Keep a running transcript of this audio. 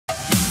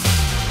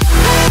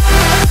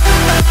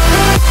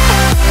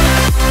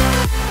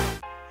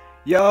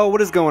Yo, what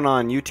is going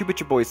on YouTube?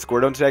 It's your boy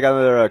Squirto, and today I got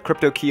another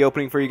crypto key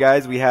opening for you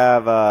guys. We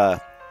have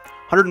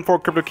 104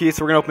 crypto keys,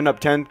 so we're going to open up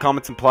 10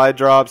 common supply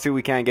drops, see what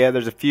we can get.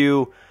 There's a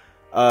few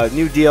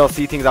new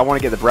DLC things. I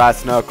want to get the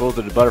brass knuckles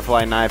or the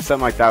butterfly knife,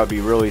 something like that would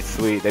be really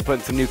sweet. They put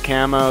in some new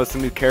camo,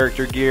 some new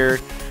character gear,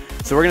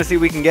 so we're going to see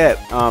what we can get.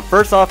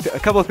 First off, a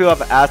couple of people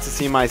have asked to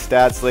see my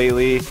stats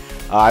lately.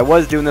 I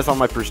was doing this on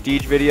my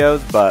prestige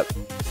videos, but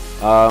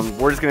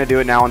we're just going to do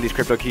it now on these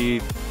crypto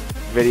key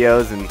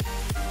videos and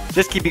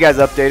just keep you guys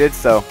updated.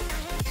 So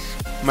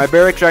my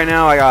barracks right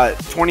now, I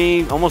got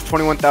almost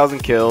 21,000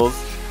 kills,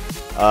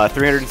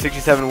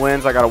 367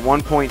 wins. I got a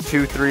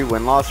 1.23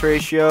 win-loss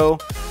ratio,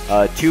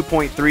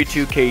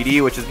 2.32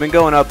 KD, which has been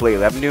going up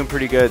lately. I've been doing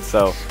pretty good,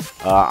 so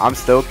I'm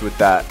stoked with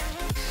that.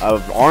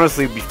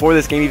 Honestly, before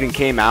this game even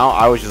came out,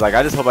 I was just like,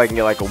 I just hope I can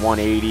get like a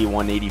 180,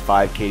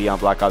 185 KD on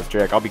Black Ops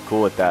Drake. I'll be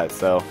cool with that.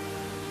 So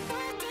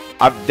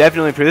I've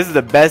definitely, this is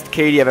the best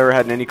KD I've ever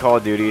had in any Call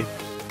of Duty.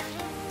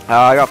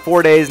 I got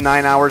 4 days,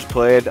 9 hours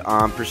played.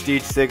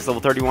 Prestige 6,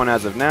 level 31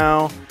 as of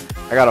now.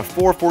 I got a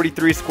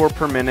 443 score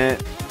per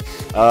minute.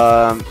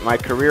 My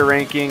career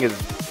ranking is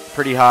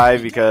pretty high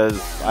because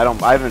I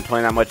haven't been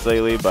playing that much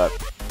lately, but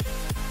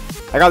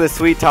I got this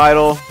sweet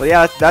title. But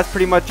yeah, that's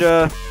pretty much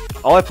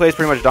all I play is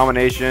pretty much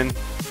domination.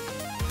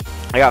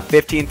 I got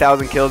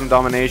 15,000 kills in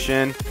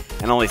domination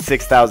and only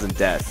 6,000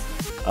 deaths.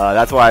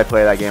 That's why I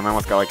play that game. I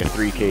almost got like a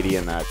 3 KD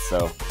in that.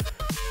 So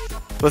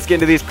let's get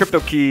into these crypto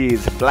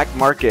keys. Black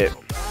market.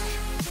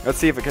 Let's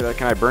see if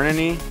can I burn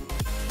any?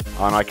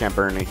 Oh no, I can't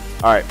burn any.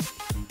 Alright,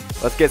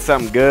 let's get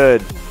something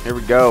good. Here we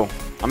go.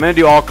 I'm gonna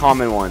do all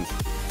common ones.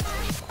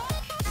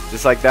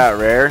 Just like that,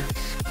 rare.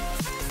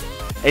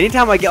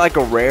 Anytime I get like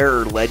a rare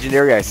or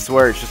legendary, I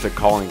swear it's just a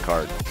calling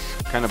card.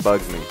 Kind of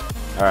bugs me.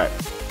 Alright.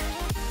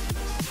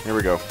 Here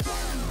we go.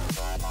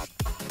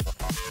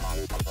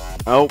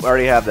 Oh, I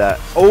already have that.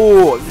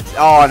 Oh,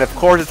 and of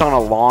course it's on a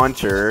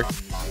launcher.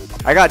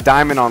 I got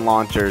diamond on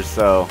launchers,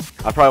 so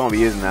I probably won't be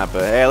using that.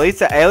 But hey, at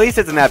least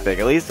it's an epic.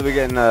 At least we're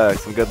getting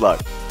some good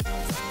luck.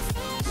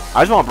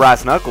 I just want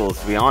brass knuckles,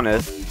 to be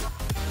honest.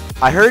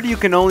 I heard you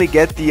can only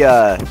get the.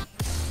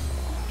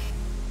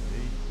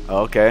 Oh,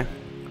 okay,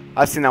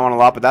 I've seen that one a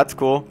lot, but that's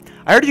cool.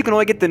 I heard you can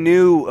only get the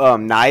new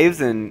knives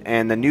and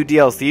the new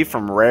DLC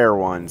from rare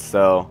ones.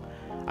 So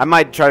I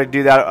might try to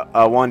do that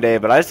one day.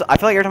 But I feel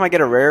like every time I get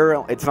a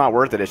rare, it's not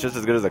worth it. It's just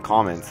as good as a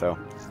common. So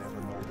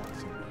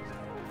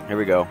here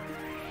we go.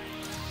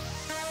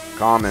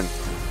 Common.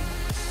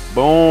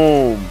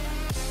 Boom.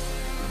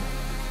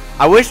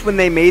 I wish when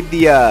they made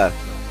the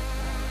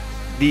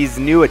these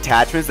new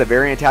attachments, the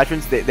variant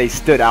attachments, they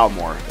stood out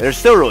more. They're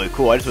still really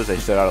cool. I just wish they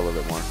stood out a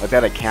little bit more. Like they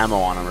had a camo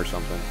on them or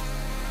something.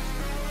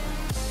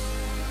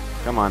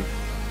 Come on.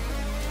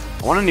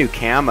 I want a new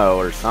camo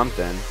or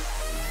something.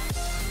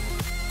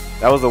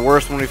 That was the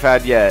worst one we've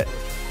had yet.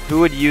 Who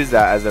would use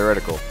that as their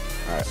reticle?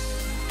 Alright.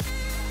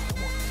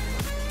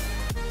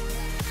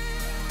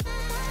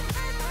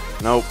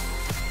 Nope.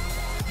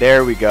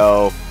 There we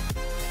go.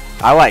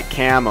 I like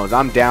camos.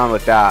 I'm down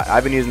with that.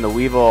 I've been using the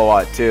Weevil a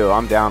lot too.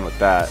 I'm down with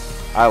that.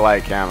 I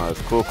like camos.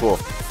 Cool, cool.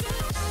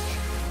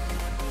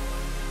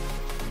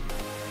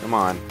 Come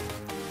on.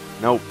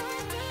 Nope.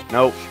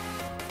 Nope.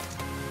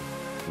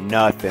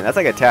 Nothing. That's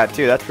like a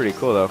tattoo. That's pretty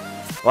cool though.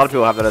 A lot of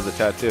people have that as a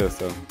tattoo.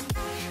 So,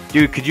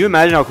 dude, could you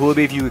imagine how cool it'd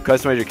be if you could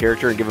customize your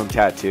character and give them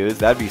tattoos?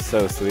 That'd be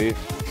so sweet.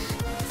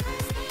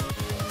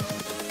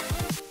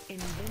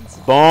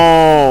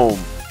 Boom.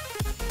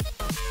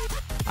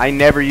 I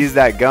never use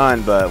that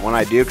gun, but when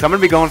I do, because I'm going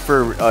to be going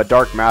for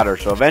Dark Matter,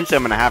 so eventually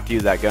I'm going to have to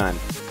use that gun.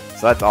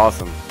 So that's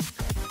awesome.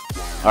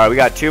 Alright, we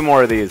got 2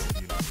 more of these.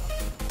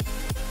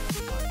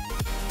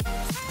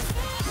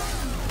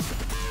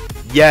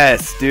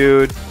 Yes,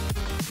 dude.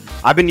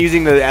 I've been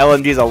using the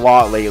LMGs a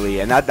lot lately,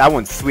 and that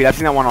one's sweet. I've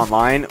seen that one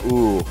online.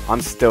 Ooh, I'm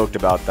stoked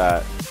about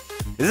that.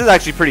 This is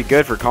actually pretty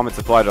good for common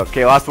supply drops.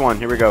 Okay, last one.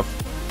 Here we go.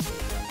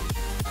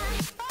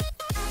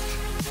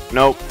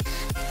 Nope.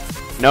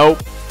 Nope.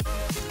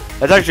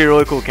 That's actually a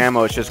really cool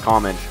camo. It's just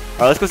common.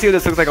 Alright, let's go see what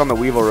this looks like on the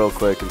Weevil real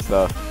quick and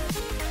stuff.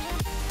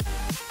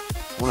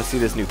 I want to see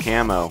this new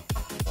camo.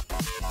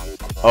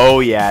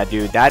 Oh yeah,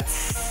 dude. That's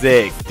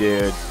sick,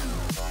 dude.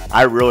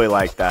 I really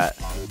like that.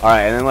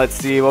 Alright, and then let's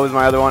see. What was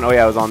my other one? Oh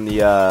yeah, it was on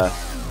the...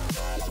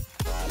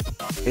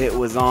 It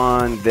was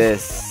on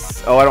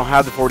this. Oh, I don't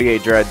have the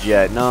 48 dreads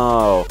yet.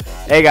 No.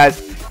 Hey,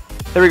 guys.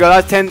 There we go.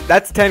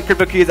 That's 10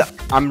 crypto keys.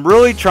 I'm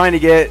really trying to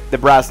get the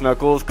brass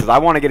knuckles because I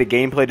want to get a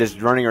gameplay just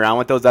running around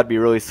with those. That'd be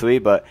really sweet.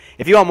 But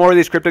if you want more of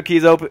these crypto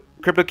key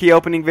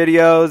opening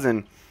videos,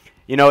 and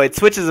you know, it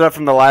switches it up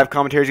from the live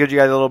commentaries, gives you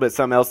guys a little bit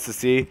something else to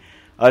see.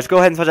 Just go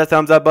ahead and smash that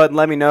thumbs up button.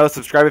 Let me know.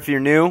 Subscribe if you're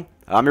new.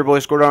 I'm your boy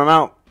Squirto. I'm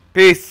out.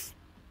 Peace.